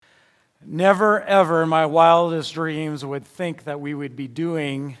Never, ever in my wildest dreams would think that we would be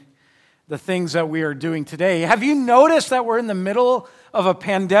doing the things that we are doing today. Have you noticed that we're in the middle of a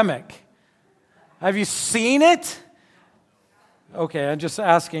pandemic? Have you seen it? Okay, I'm just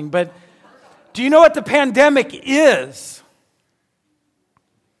asking. But do you know what the pandemic is?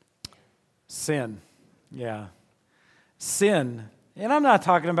 Sin. Yeah. Sin. And I'm not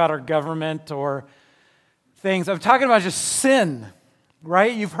talking about our government or things. I'm talking about just sin.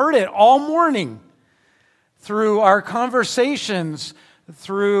 Right? You've heard it all morning through our conversations,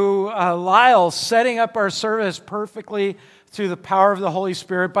 through Lyle setting up our service perfectly through the power of the Holy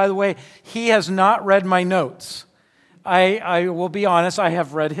Spirit. By the way, he has not read my notes. I will be honest, I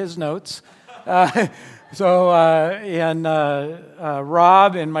have read his notes. Rob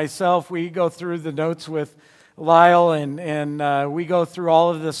and myself, we go through the notes with Lyle and we go through all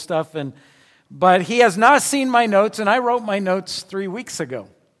of this stuff But he has not seen my notes, and I wrote my notes 3 weeks ago.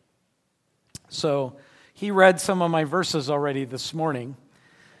 So he read some of my verses already this morning.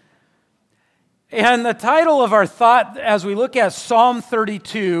 And the title of our thought as we look at Psalm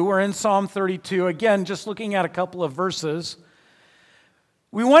 32, we're in Psalm 32, again, just looking at a couple of verses.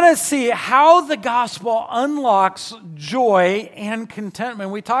 We want to see how the gospel unlocks joy and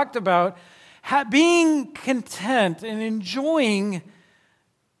contentment. We talked about being content and enjoying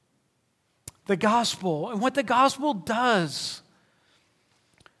the gospel and what the gospel does.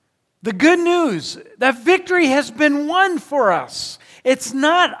 The good news, that victory has been won for us. It's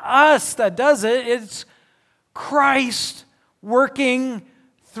not us that does it. It's Christ working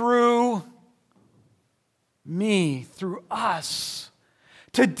through me, through us,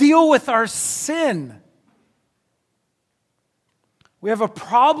 to deal with our sin. We have a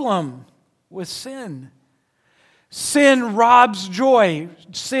problem with sin. Sin robs joy.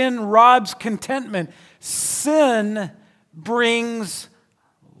 Sin robs contentment. Sin brings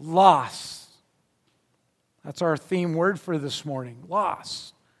loss. That's our theme word for this morning,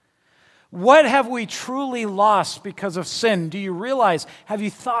 loss. What have we truly lost because of sin? Do you realize? Have you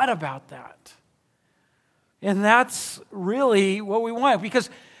thought about that? And that's really what we want, because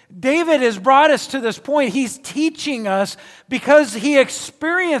David has brought us to this point. He's teaching us because he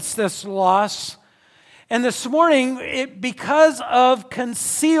experienced this loss. And this morning, because of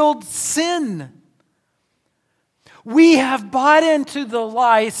concealed sin. We have bought into the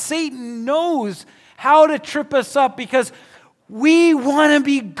lie. Satan knows how to trip us up because we want to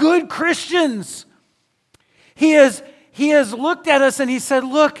be good Christians. He has looked at us and he said,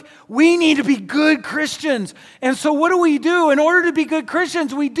 look, we need to be good Christians. And so what do? In order to be good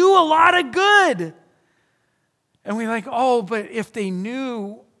Christians, we do a lot of good. And we're like, oh, but if they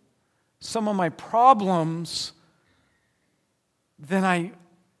knew some of my problems, then I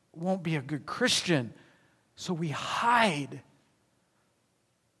won't be a good Christian. So we hide.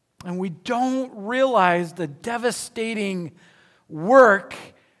 And we don't realize the devastating work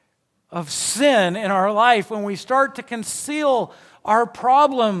of sin in our life when we start to conceal our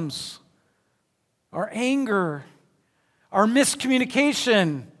problems, our anger, our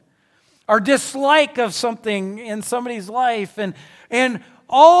miscommunication, our dislike of something in somebody's life, and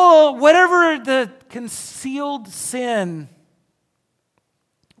all, whatever the concealed sin,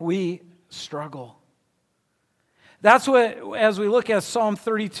 we struggle. That's what, as we look at Psalm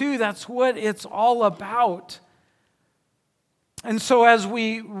 32, that's what it's all about. And so as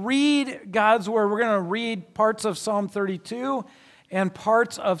we read God's Word, we're going to read parts of Psalm 32 and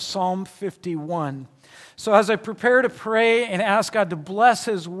parts of Psalm 51. So as I prepare to pray and ask God to bless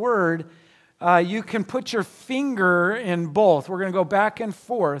His Word, you can put your finger in both. We're going to go back and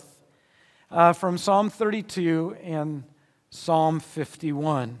forth from Psalm 32 and Psalm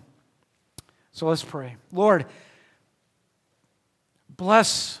 51. So let's pray. Lord,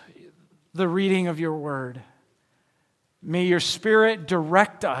 bless the reading of your word. May your Spirit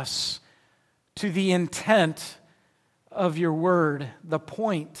direct us to the intent of your word, the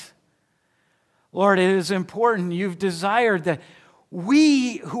point. Lord, it is important. You've desired that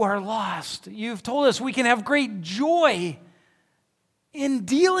we who are lost, you've told us we can have great joy in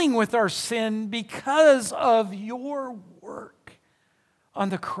dealing with our sin because of your work on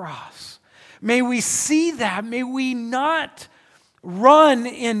the cross. May we see that. May we not run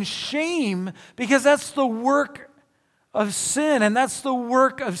in shame, because that's the work of sin and that's the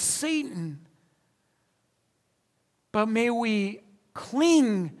work of Satan. But may we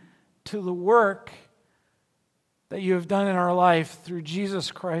cling to the work that you have done in our life through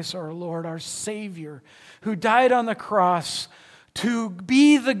Jesus Christ our Lord, our Savior, who died on the cross to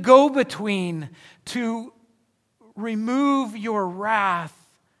be the go-between, to remove your wrath,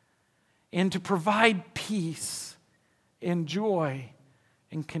 and to provide peace and joy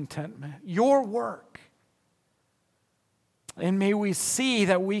and contentment. Your work. And may we see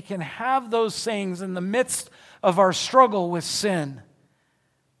that we can have those things in the midst of our struggle with sin.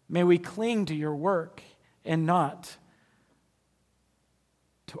 May we cling to your work and not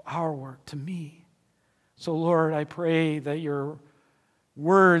to our work, to me. So, Lord, I pray that your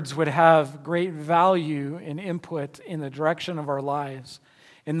words would have great value and input in the direction of our lives,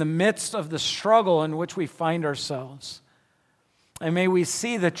 in the midst of the struggle in which we find ourselves. And may we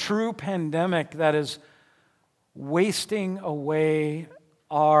see the true pandemic that is wasting away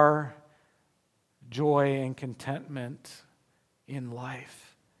our joy and contentment in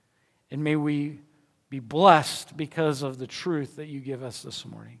life. And may we be blessed because of the truth that you give us this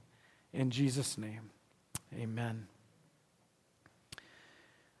morning. In Jesus' name, amen.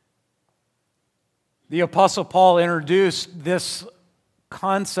 The Apostle Paul introduced this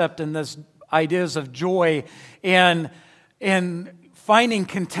concept and this ideas of joy and finding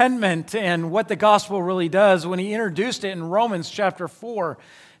contentment and what the gospel really does when he introduced it in Romans chapter 4.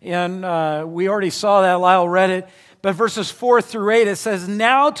 And we already saw that, Lyle read it. But verses 4 through 8, it says,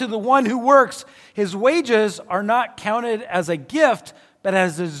 "Now to the one who works, his wages are not counted as a gift, but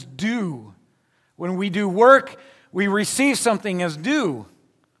as his due." When we do work, we receive something as due.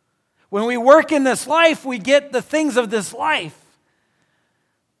 When we work in this life, we get the things of this life.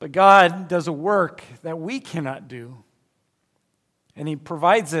 But God does a work that we cannot do. And he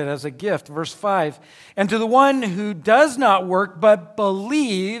provides it as a gift. Verse 5, "And to the one who does not work, but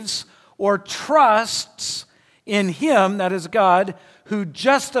believes or trusts in him," that is God, "who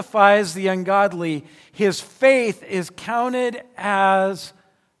justifies the ungodly, his faith is counted as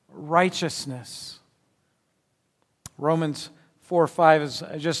righteousness." Romans 4:5 is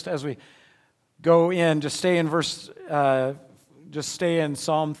just as we go in, just stay in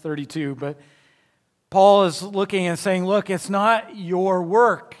Psalm 32. But Paul is looking and saying, look, it's not your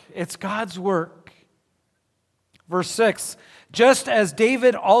work, it's God's work. Verse 6, "Just as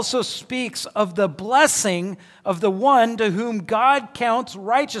David also speaks of the blessing of the one to whom God counts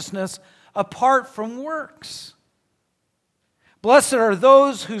righteousness apart from works. Blessed are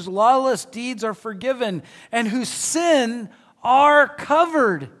those whose lawless deeds are forgiven and whose sin are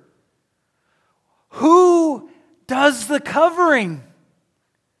covered." Who does the covering?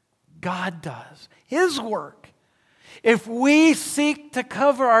 God does. His work. If we seek to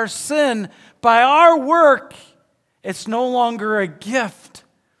cover our sin by our work, it's no longer a gift.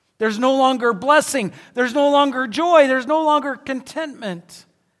 There's no longer blessing. There's no longer joy. There's no longer contentment.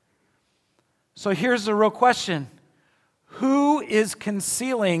 So here's the real question. Who is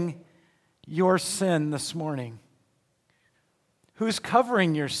concealing your sin this morning? Who's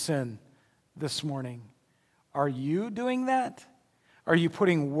covering your sin this morning? Are you doing that? Are you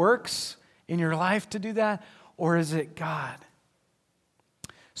putting works in your life to do that? Or is it God?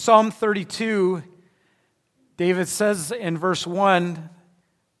 Psalm 32, David says in verse 1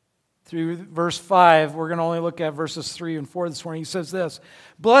 through verse 5, we're going to only look at verses 3 and 4 this morning. He says this,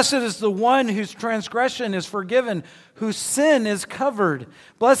 "Blessed is the one whose transgression is forgiven, whose sin is covered.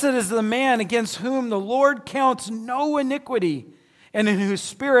 Blessed is the man against whom the Lord counts no iniquity, and in whose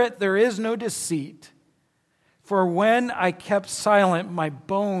spirit there is no deceit. For when I kept silent, my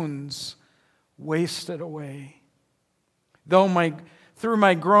bones wasted away. Through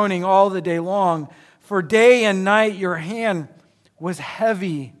my groaning all the day long, for day and night your hand was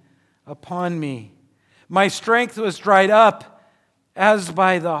heavy upon me. My strength was dried up as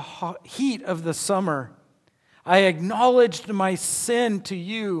by the heat of the summer. I acknowledged my sin to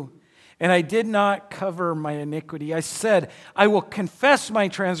you, and I did not cover my iniquity. I said, I will confess my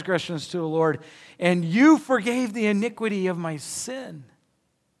transgressions to the Lord, and you forgave the iniquity of my sin."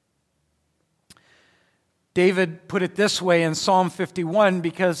 David put it this way in Psalm 51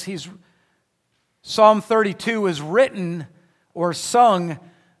 because Psalm 32 is written or sung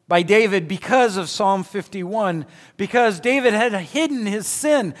by David because of Psalm 51, because David had hidden his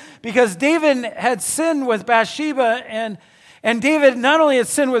sin, because David had sinned with Bathsheba, and David not only had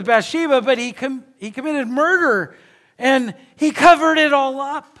sinned with Bathsheba, but he committed murder, and he covered it all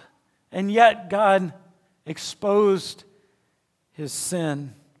up. And yet God exposed his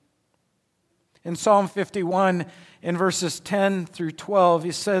sin. In Psalm 51, in verses 10 through 12,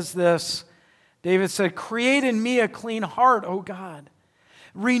 he says this. David said, "Create in me a clean heart, O God.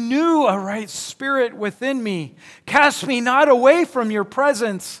 Renew a right spirit within me. Cast me not away from your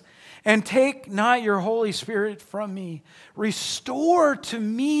presence, and take not your Holy Spirit from me. Restore to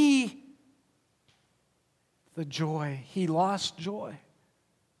me the joy." He lost joy.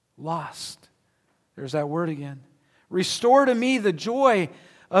 Lost. There's that word again. "Restore to me the joy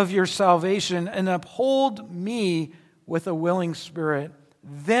of your salvation, and uphold me with a willing spirit."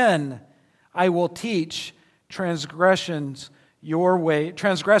 then I will teach transgressors your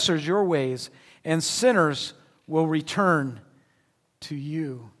ways, and sinners will return to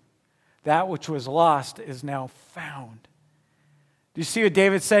you. That which was lost is now found. Do you see what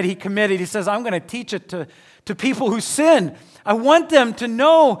David said? He committed. He says, I'm going to teach it to people who sin. I want them to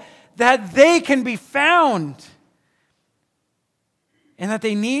know that they can be found and that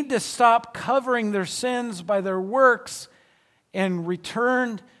they need to stop covering their sins by their works and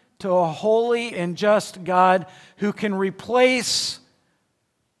return to a holy and just God who can replace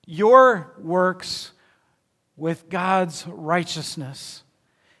your works with God's righteousness,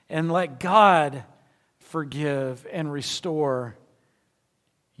 and let God forgive and restore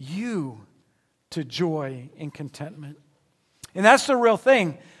you to joy and contentment. And that's the real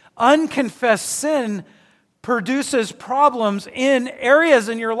thing. Unconfessed sin produces problems in areas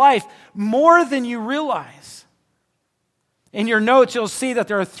in your life more than you realize. In your notes, you'll see that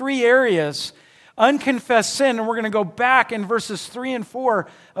there are 3 areas. Unconfessed sin, and we're going to go back in verses 3 and 4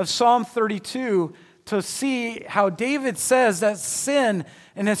 of Psalm 32 to see how David says that sin,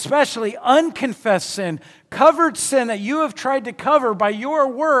 and especially unconfessed sin, covered sin that you have tried to cover by your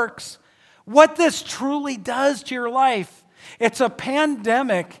works, what this truly does to your life. It's a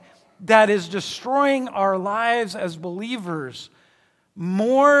pandemic that is destroying our lives as believers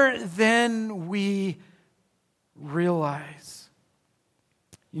more than we realize.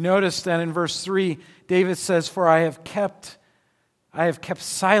 You notice that in verse 3, David says, "For I have kept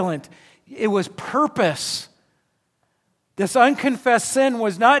silent." It was purpose. This unconfessed sin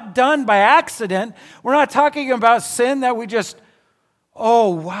was not done by accident. We're not talking about sin that we just, oh,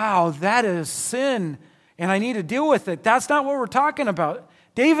 wow, that is sin, and I need to deal with it. That's not what we're talking about.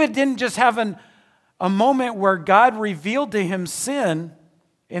 David didn't just have a moment where God revealed to him sin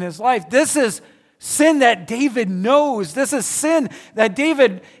in his life. This is sin that David knows. This is sin that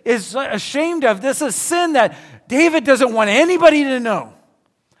David is ashamed of. This is sin that David doesn't want anybody to know.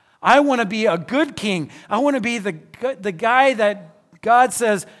 I want to be a good king. I want to be the guy that God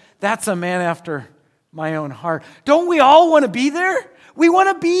says, that's a man after my own heart. Don't we all want to be there? We want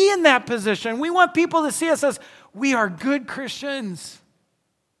to be in that position. We want people to see us as we are good Christians,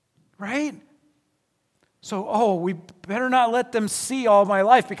 right? So, we better not let them see all my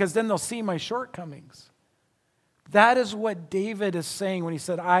life, because then they'll see my shortcomings. That is what David is saying when he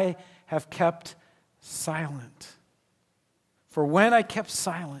said, I have kept silent. For when I kept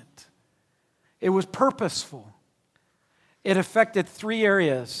silent, it was purposeful. It affected 3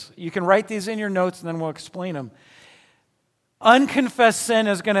 areas. You can write these in your notes and then we'll explain them. Unconfessed sin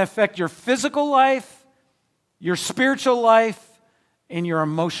is going to affect your physical life, your spiritual life, and your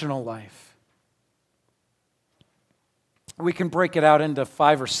emotional life. We can break it out into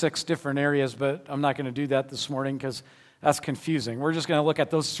 5 or 6 different areas, but I'm not going to do that this morning because that's confusing. We're just going to look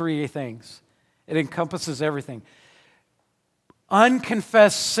at those 3 things. It encompasses everything.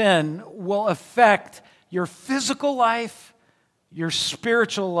 Unconfessed sin will affect your physical life, your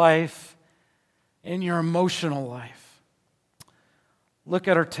spiritual life, and your emotional life. Look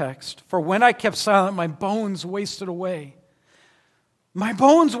at our text. For when I kept silent, my bones wasted away. My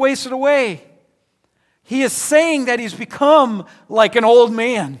bones wasted away. He is saying that he's become like an old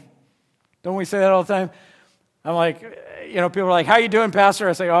man. Don't we say that all the time? I'm like, people are like, how you doing, Pastor?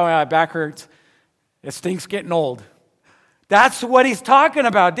 I say, my back hurts. It stinks getting old. That's what he's talking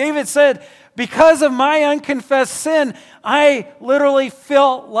about. David said, because of my unconfessed sin, I literally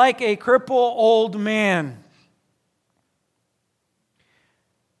felt like a crippled old man.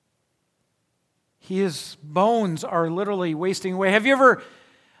 His bones are literally wasting away. Have you ever,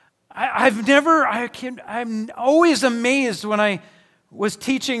 I'm always amazed when I was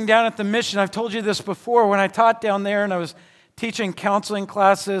teaching down at the mission. I've told you this before. When I taught down there and I was teaching counseling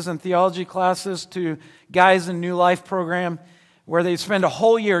classes and theology classes to guys in New Life program where they spend a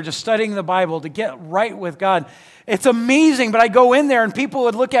whole year just studying the Bible to get right with God. It's amazing, but I go in there and people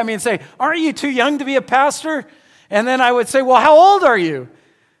would look at me and say, aren't you too young to be a pastor? And then I would say, well, how old are you?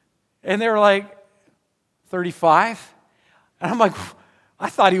 And they were like, 35. And I'm like, I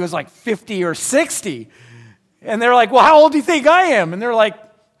thought he was like 50 or 60. And they're like, well, how old do you think I am? And they're like,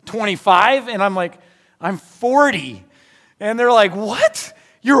 25. And I'm like, I'm 40. And they're like, what?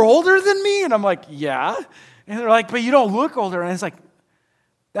 You're older than me? And I'm like, yeah. And they're like, but you don't look older. And it's like,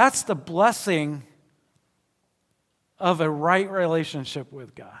 that's the blessing of a right relationship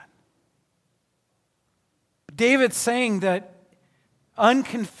with God. David's saying that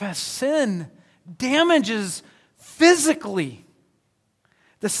unconfessed sin damages physically.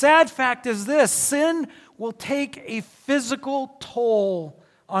 The sad fact is this: sin will take a physical toll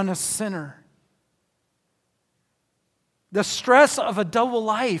on a sinner. The stress of a double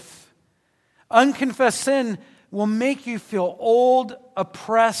life. Unconfessed sin will make you feel old,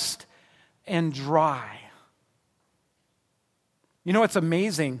 oppressed, and dry. You know what's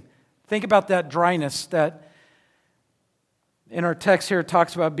amazing? Think about that dryness that in our text here it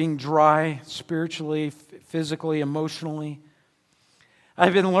talks about being dry spiritually, physically, emotionally.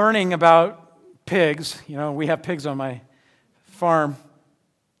 I've been learning about pigs. You know, we have pigs on my farm.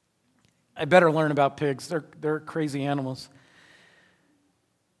 I better learn about pigs. They're crazy animals.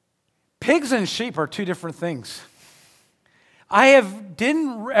 Pigs and sheep are two different things.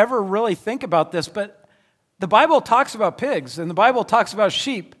 Didn't ever really think about this, but the Bible talks about pigs and the Bible talks about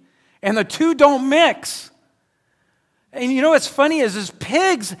sheep, and the two don't mix. And you know what's funny is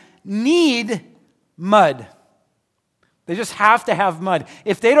pigs need mud. They just have to have mud.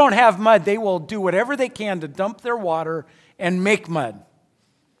 If they don't have mud, they will do whatever they can to dump their water and make mud.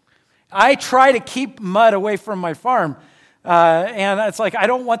 I try to keep mud away from my farm. And it's like, I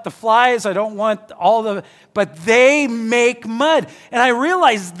don't want the flies, I don't want but they make mud. And I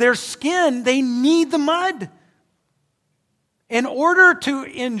realize their skin, they need the mud. In order to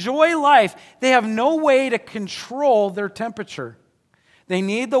enjoy life, they have no way to control their temperature. They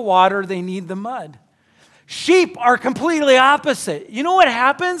need the water, they need the mud. Sheep are completely opposite. You know what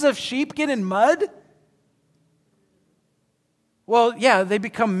happens if sheep get in mud? Well, yeah, they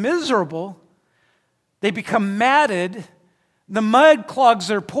become miserable. They become matted. The mud clogs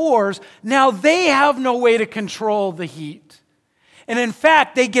their pores. Now they have no way to control the heat. And in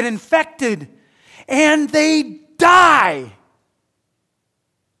fact, they get infected and they die.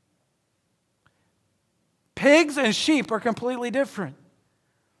 Pigs and sheep are completely different.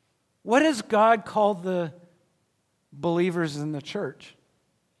 What does God call the believers in the church?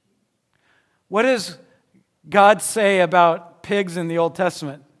 What does God say about pigs in the Old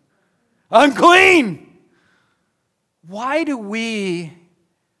Testament? Unclean! Why do we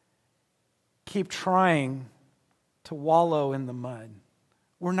keep trying to wallow in the mud?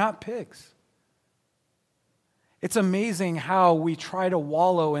 We're not pigs. It's amazing how we try to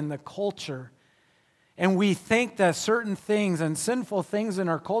wallow in the culture, and we think that certain things and sinful things in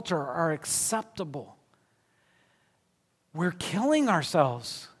our culture are acceptable. We're killing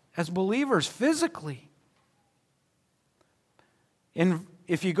ourselves as believers physically.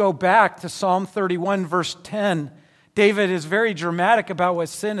 If you go back to Psalm 31, verse 10, David is very dramatic about what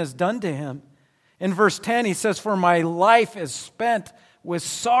sin has done to him. In verse 10, he says, "For my life is spent with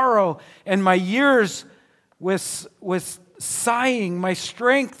sorrow, and my years with sighing. My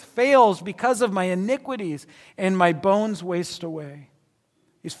strength fails because of my iniquities, and my bones waste away."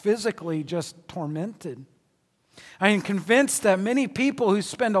 He's physically just tormented. I am convinced that many people who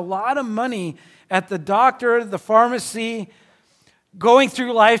spend a lot of money at the doctor, the pharmacy, going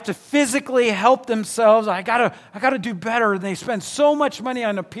through life to physically help themselves. I gotta do better. And they spend so much money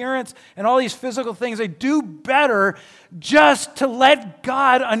on appearance and all these physical things. They do better just to let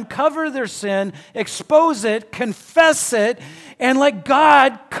God uncover their sin, expose it, confess it, and let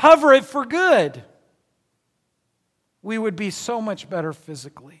God cover it for good. We would be so much better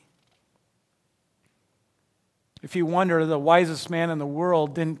physically. If you wonder, the wisest man in the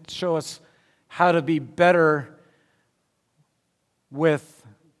world didn't show us how to be better with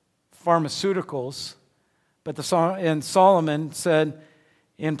pharmaceuticals, but Solomon said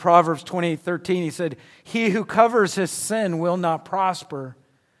in Proverbs 28:13, he said, "He who covers his sin will not prosper,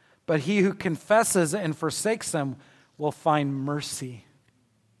 but he who confesses and forsakes them will find mercy."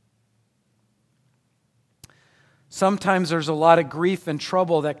 Sometimes there's a lot of grief and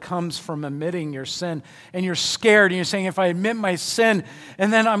trouble that comes from admitting your sin, and you're scared, and you're saying, if I admit my sin,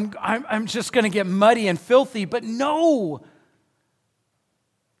 and then I'm just going to get muddy and filthy. But no,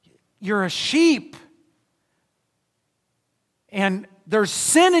 you're a sheep, and there's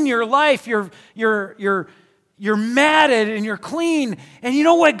sin in your life. You're matted and you're clean. And you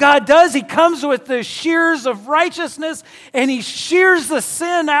know what God does? He comes with the shears of righteousness, and He shears the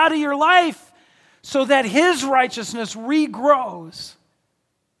sin out of your life, so that His righteousness regrows.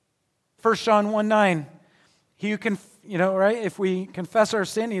 1 John 1:9. He who can, right? If we confess our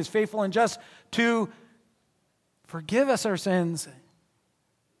sin, He is faithful and just to forgive us our sins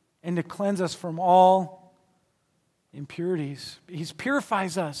and to cleanse us from all impurities. He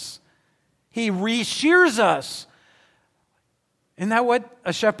purifies us. He re-shears us. Isn't that what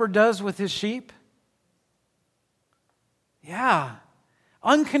a shepherd does with his sheep? Yeah.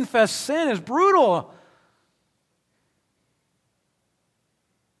 Unconfessed sin is brutal.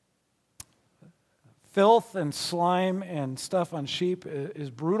 Filth and slime and stuff on sheep is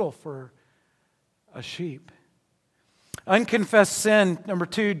brutal for a sheep. Unconfessed sin, number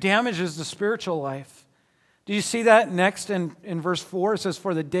 2, damages the spiritual life. Do you see that next in verse 4? It says,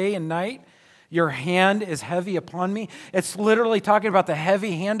 for the day and night, your hand is heavy upon me. It's literally talking about the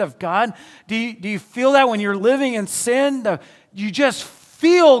heavy hand of God. Do you feel that when you're living in sin? You just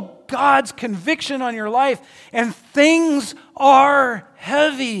feel God's conviction on your life, and things are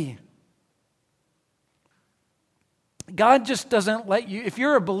heavy. God just doesn't let you, if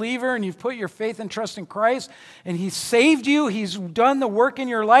you're a believer and you've put your faith and trust in Christ and He's saved you, He's done the work in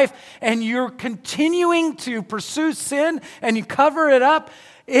your life, and you're continuing to pursue sin and you cover it up,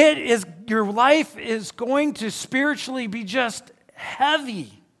 your life is going to spiritually be just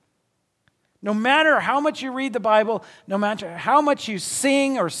heavy. No matter how much you read the Bible, no matter how much you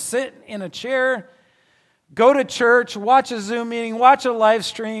sing or sit in a chair, go to church, watch a Zoom meeting, watch a live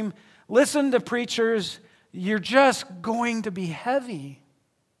stream, listen to preachers, you're just going to be heavy.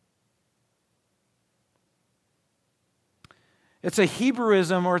 It's a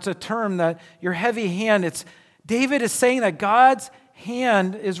Hebrewism, or it's a term that your heavy hand, David is saying that God's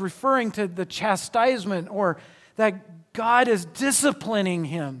hand is referring to the chastisement, or that God is disciplining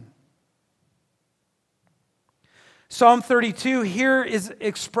him. Psalm 32 here is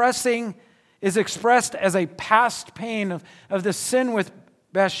expressed as a past pain of the sin with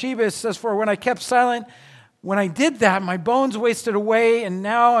Bathsheba. It says, for when I kept silent, when I did that, my bones wasted away, and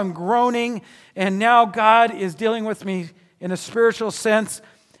now I'm groaning, and now God is dealing with me in a spiritual sense.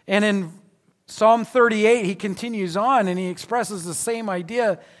 And in Psalm 38, he continues on, and he expresses the same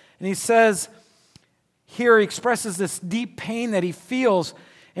idea. And he says, here he expresses this deep pain that he feels.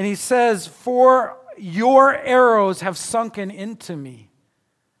 And he says, for your arrows have sunken into me.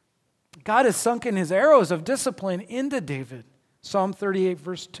 God has sunken his arrows of discipline into David. Psalm 38,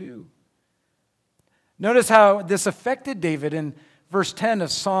 verse 2. Notice how this affected David in verse 10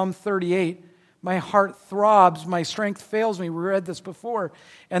 of Psalm 38. My heart throbs, my strength fails me. We read this before.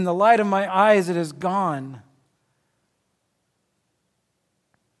 And the light of my eyes, it is gone.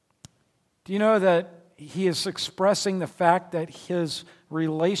 Do you know that he is expressing the fact that his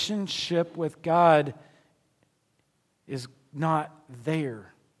relationship with God is not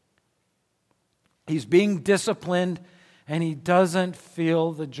there? He's being disciplined, and he doesn't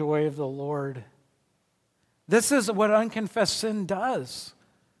feel the joy of the Lord. This is what unconfessed sin does.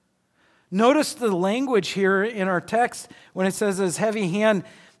 Notice the language here in our text when it says his heavy hand.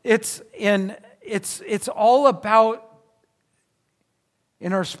 It's all about,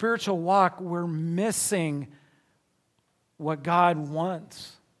 in our spiritual walk, we're missing what God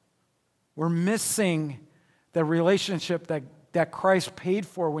wants. We're missing the relationship that Christ paid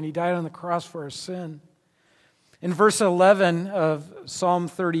for when he died on the cross for our sin. In verse 11 of Psalm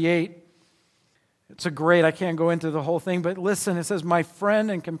 38, I can't go into the whole thing, but listen, it says, my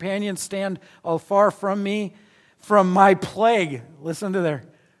friend and companion stand afar from me, from my plague. Listen to there.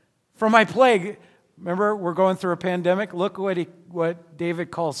 From my plague. Remember, we're going through a pandemic. Look what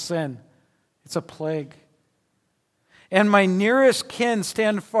David calls sin. It's a plague. And my nearest kin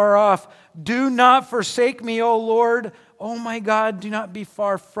stand far off. Do not forsake me, O Lord. Oh my God, do not be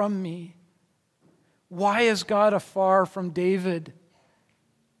far from me. Why is God afar from David?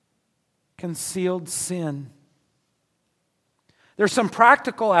 Concealed sin. There's some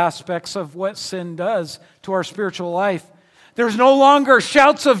practical aspects of what sin does to our spiritual life. There's no longer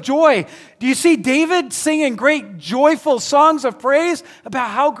shouts of joy. Do you see David singing great joyful songs of praise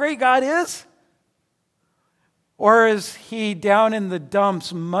about how great God is? Or is he down in the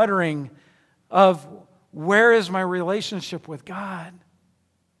dumps muttering of, where is my relationship with God?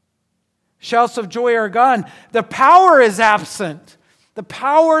 Shouts of joy are gone. The power is absent. The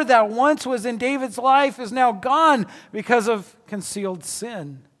power that once was in David's life is now gone because of concealed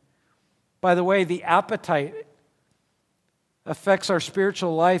sin. By the way, the appetite affects our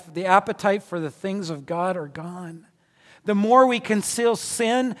spiritual life. The appetite for the things of God are gone. The more we conceal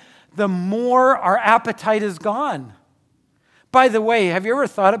sin, the more our appetite is gone. By the way, have you ever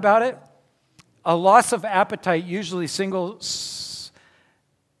thought about it? A loss of appetite usually signals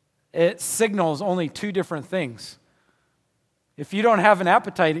only two different things. If you don't have an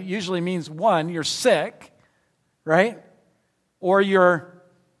appetite, it usually means, one, you're sick, right? Or you're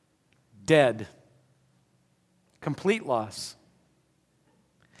dead. Complete loss.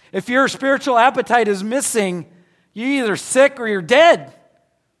 If your spiritual appetite is missing, you're either sick or you're dead.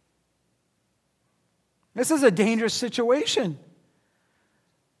 This is a dangerous situation.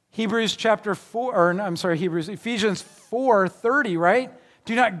 Ephesians 4:30, right?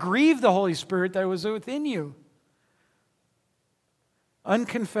 Do not grieve the Holy Spirit that was within you.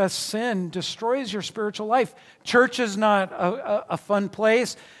 Unconfessed sin destroys your spiritual life. Church is not a fun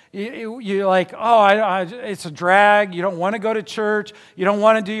place. You're like, it's a drag. You don't want to go to church. You don't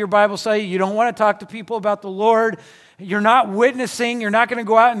want to do your Bible study. You don't want to talk to people about the Lord. You're not witnessing. You're not going to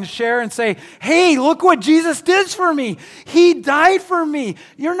go out and share and say, hey, look what Jesus did for me. He died for me.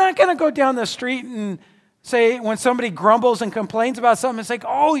 You're not going to go down the street and say, when somebody grumbles and complains about something, it's like,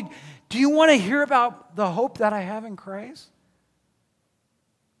 oh, do you want to hear about the hope that I have in Christ?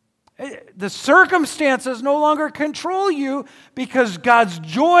 The circumstances no longer control you because God's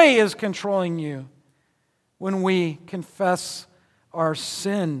joy is controlling you when we confess our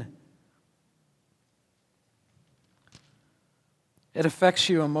sin. It affects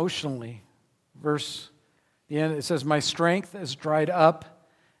you emotionally. The end, it says, my strength is dried up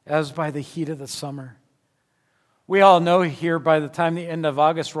as by the heat of the summer. We all know here by the time the end of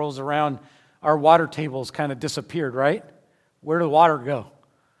August rolls around, our water table's kind of disappeared, right? Where did the water go?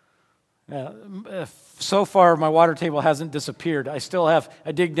 So far, my water table hasn't disappeared. I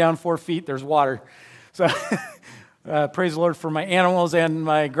dig down 4 feet, there's water. So praise the Lord for my animals, and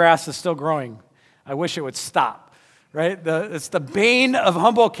my grass is still growing. I wish it would stop, right? It's the bane of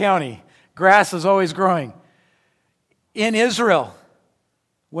Humboldt County. Grass is always growing. In Israel,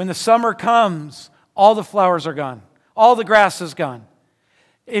 when the summer comes, all the flowers are gone. All the grass is gone.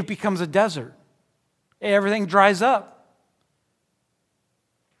 It becomes a desert. Everything dries up.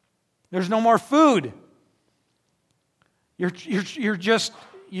 There's no more food. You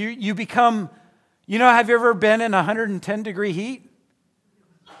become, have you ever been in 110 degree heat?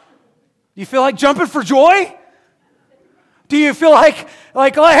 Do you feel like jumping for joy? Do you feel like,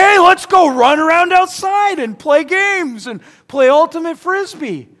 hey, let's go run around outside and play games and play ultimate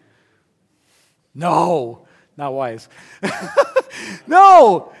frisbee? No, not wise.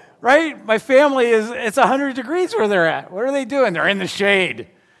 No, right? My family it's 100 degrees where they're at. What are they doing? They're in the shade.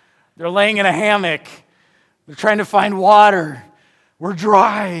 They're laying in a hammock. They're trying to find water. We're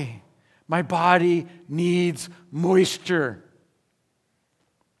dry. My body needs moisture.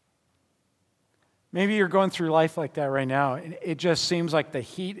 Maybe you're going through life like that right now. It just seems like the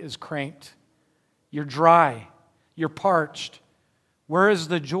heat is cranked. You're dry. You're parched. Where is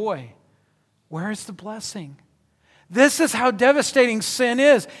the joy? Where is the blessing? This is how devastating sin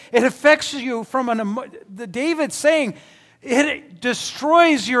is. It affects you from David's saying, it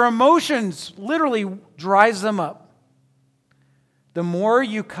destroys your emotions, literally dries them up. The more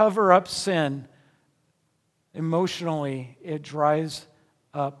you cover up sin, emotionally, it dries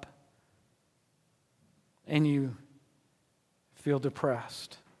up and you feel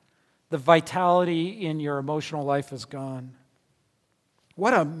depressed. The vitality in your emotional life is gone.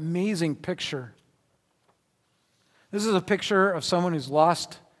 What an amazing picture. This is a picture of someone who's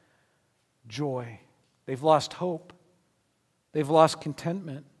lost joy. They've lost hope. They've lost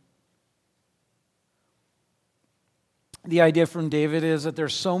contentment. The idea from David is that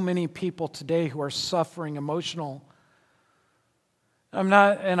there's so many people today who are suffering emotional.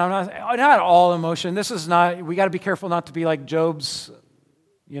 Not all emotion. This is not, we got to be careful not to be like Job's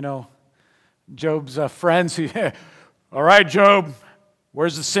friends who, all right, Job,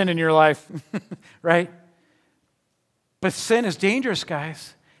 where's the sin in your life? Right? But sin is dangerous,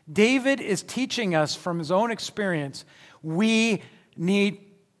 guys. David is teaching us from his own experience. We need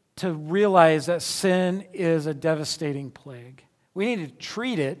to realize that sin is a devastating plague. We need to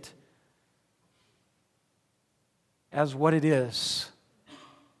treat it as what it is.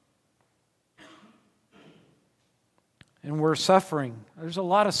 And we're suffering. There's a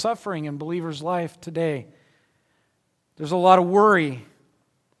lot of suffering in believers' life today. There's a lot of worry,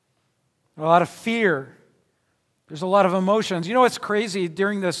 a lot of fear. There's a lot of emotions. You know what's crazy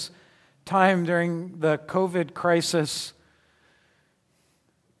during this time, during the COVID crisis?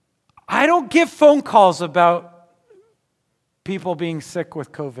 I don't get phone calls about people being sick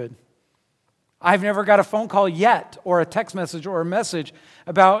with COVID. I've never got a phone call yet, or a text message, or a message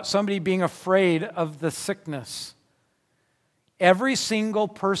about somebody being afraid of the sickness. Every single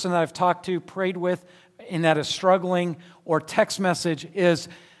person that I've talked to, prayed with, and that is struggling, or text message is,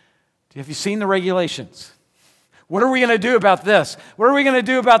 have you seen the regulations? What are we going to do about this? What are we going to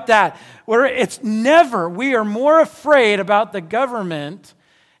do about that? We are more afraid about the government,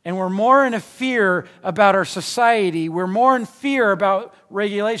 and we're more in a fear about our society. We're more in fear about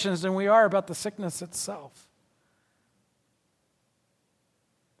regulations than we are about the sickness itself.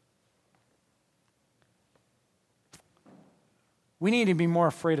 We need to be more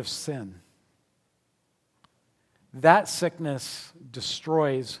afraid of sin. That sickness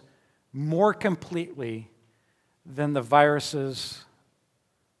destroys more completely than the viruses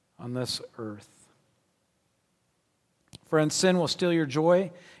on this earth. Friends, sin will steal your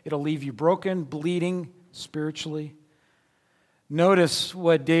joy. It'll leave you broken, bleeding spiritually. Notice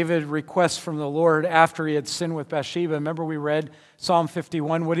what David requests from the Lord after he had sinned with Bathsheba. Remember we read Psalm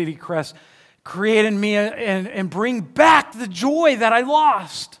 51. What did he request? Create in me and bring back the joy that I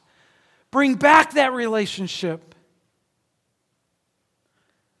lost. Bring back that relationship.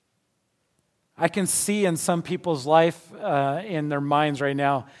 I can see in some people's life, in their minds right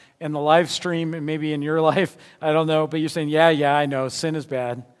now, in the live stream, and maybe in your life, I don't know, but you're saying, yeah, I know, sin is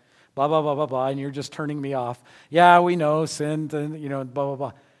bad. Blah, blah, blah, blah, blah, and you're just turning me off. Yeah, we know sin, blah, blah,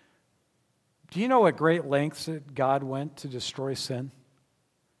 blah. Do you know what great lengths that God went to destroy sin?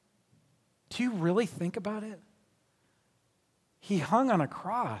 Do you really think about it? He hung on a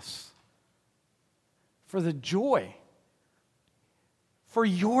cross for the joy, for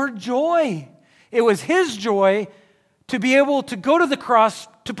your joy. It was His joy to be able to go to the cross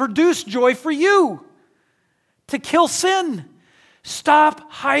to produce joy for you, to kill sin.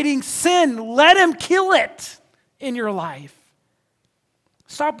 Stop hiding sin. Let Him kill it in your life.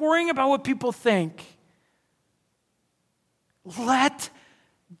 Stop worrying about what people think. Let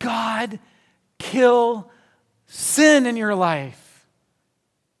God kill sin in your life.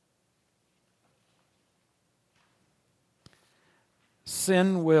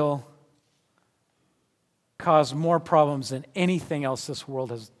 Sin will cause more problems than anything else this world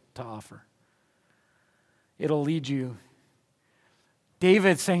has to offer. It'll lead you.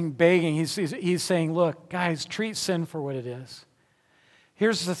 David's begging, he's saying, look, guys, treat sin for what it is.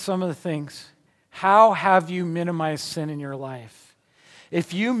 Here's some of the things. How have you minimized sin in your life?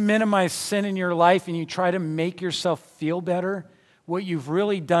 If you minimize sin in your life and you try to make yourself feel better, what you've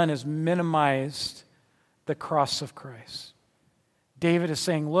really done is minimized the cross of Christ. David is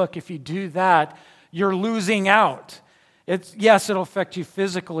saying, look, if you do that, you're losing out. Yes, it'll affect you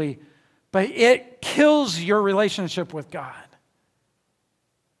physically, but it kills your relationship with God.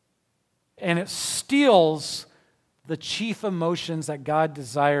 And it steals the chief emotions that God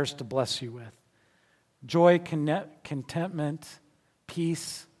desires to bless you with. Joy, contentment,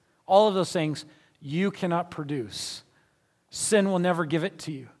 peace, all of those things you cannot produce. Sin will never give it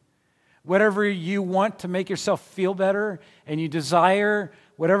to you. Whatever you want to make yourself feel better and you desire,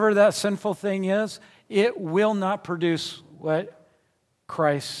 whatever that sinful thing is, it will not produce what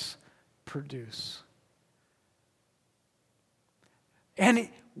Christ produced. And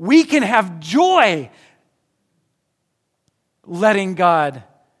we can have joy letting God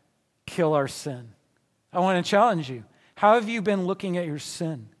kill our sin. I want to challenge you. How have you been looking at your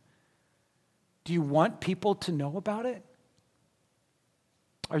sin? Do you want people to know about it?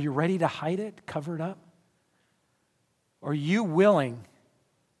 Are you ready to hide it, cover it up? Are you willing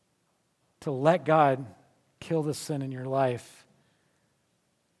to let God kill the sin in your life?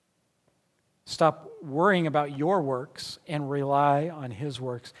 Stop worrying about your works and rely on His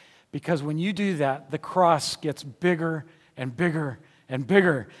works. Because when you do that, the cross gets bigger and bigger and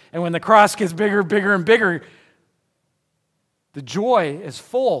bigger. And when the cross gets bigger, bigger, and bigger, the joy is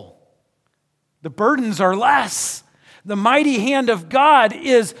full. The burdens are less. The mighty hand of God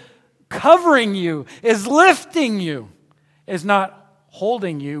is covering you, is lifting you, is not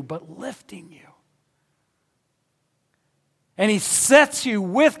holding you, but lifting you. And He sets you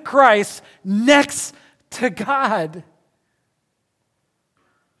with Christ next to God.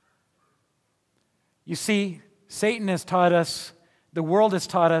 You see, Satan has taught us, the world has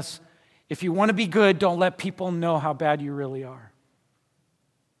taught us, if you want to be good, don't let people know how bad you really are.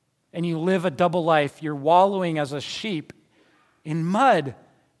 And you live a double life. You're wallowing as a sheep in mud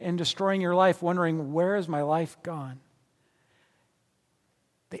and destroying your life, wondering, where is my life gone?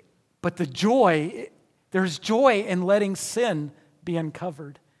 But the joy, there's joy in letting sin be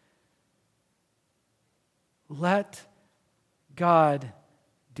uncovered. Let God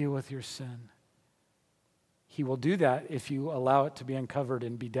deal with your sin. He will do that if you allow it to be uncovered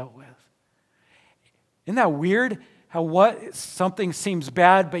and be dealt with. Isn't that weird? How something seems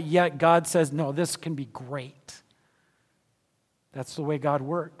bad, but yet God says, no, this can be great. That's the way God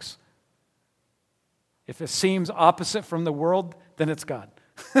works. If it seems opposite from the world, then it's God.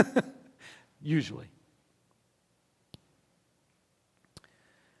 Usually.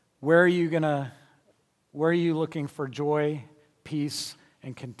 Where are you looking for joy, peace,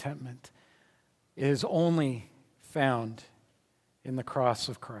 and contentment? It is only found in the cross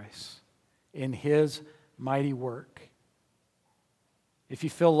of Christ, in His mighty work. If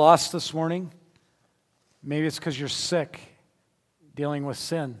you feel lost this morning, maybe it's because you're sick, dealing with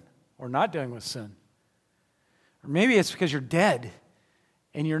sin, or not dealing with sin. Or maybe it's because you're dead,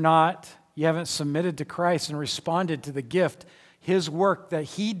 and you haven't submitted to Christ and responded to the gift, His work that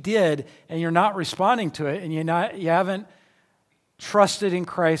He did, and you're not responding to it, and you haven't trusted in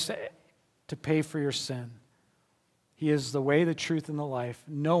Christ to pay for your sin. He is the way, the truth, and the life.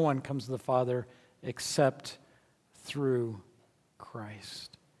 No one comes to the Father except through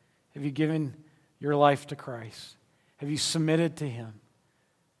Christ. Have you given your life to Christ? Have you submitted to Him?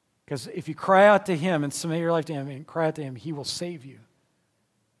 Because if you cry out to Him and submit your life to Him and cry out to Him, He will save you.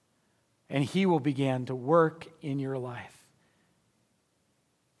 And He will begin to work in your life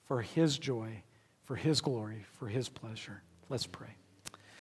for His joy, for His glory, for His pleasure. Let's pray.